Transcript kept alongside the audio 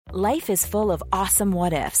Life is full of awesome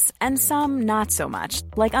what-ifs, and some not so much,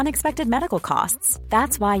 like unexpected medical costs.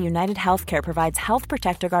 That's why United Healthcare provides Health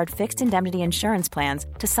Protector Guard fixed indemnity insurance plans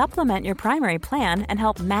to supplement your primary plan and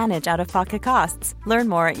help manage out-of-pocket costs. Learn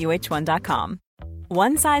more at uh1.com.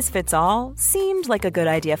 One size fits all seemed like a good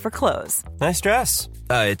idea for clothes. Nice dress.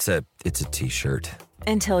 It's a t-shirt.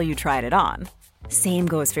 Until you tried it on. Same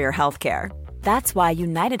goes for your healthcare. That's why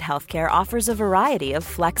United Healthcare offers a variety of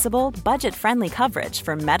flexible, budget-friendly coverage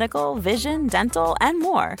for medical, vision, dental, and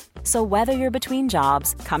more. So whether you're between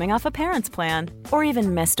jobs, coming off a parent's plan, or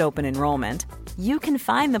even missed open enrollment, you can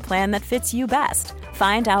find the plan that fits you best.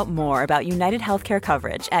 Find out more about United Healthcare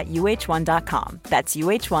coverage at uh1.com. That's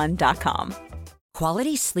uh1.com.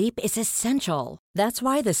 Quality sleep is essential. That's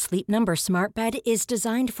why the Sleep Number Smart Bed is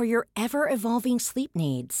designed for your ever-evolving sleep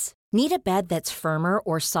needs. Need a bed that's firmer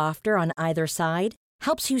or softer on either side?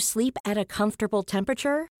 Helps you sleep at a comfortable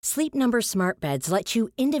temperature? Sleep Number Smart Beds let you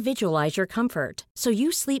individualize your comfort, so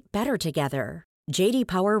you sleep better together. J.D.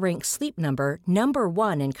 Power ranks Sleep Number number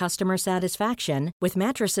 1 in customer satisfaction with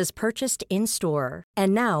mattresses purchased in-store.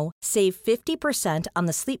 And now, save 50% on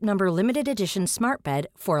the Sleep Number Limited Edition Smart Bed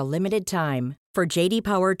for a limited time. For J.D.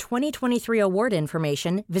 Power 2023 award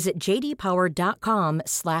information, visit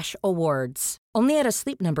jdpower.com/awards. Only at a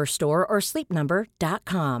Sleep Number store or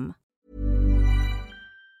sleepnumber.com.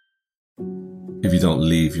 If you don't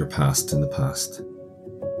leave your past in the past,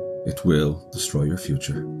 it will destroy your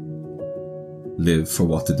future. Live for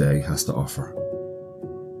what today has to offer,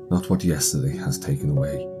 not what yesterday has taken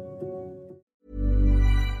away.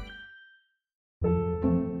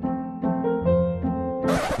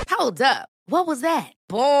 Hold up. What was that?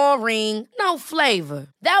 Boring. No flavor.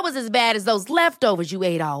 That was as bad as those leftovers you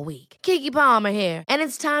ate all week. Keke Palmer here. And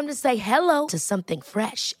it's time to say hello to something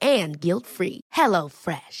fresh and guilt-free. Hello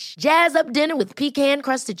Fresh. Jazz up dinner with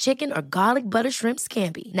pecan-crusted chicken or garlic butter shrimp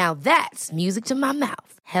scampi. Now that's music to my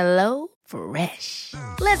mouth. Hello Fresh.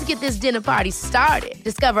 Let's get this dinner party started.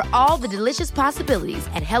 Discover all the delicious possibilities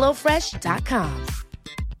at hellofresh.com.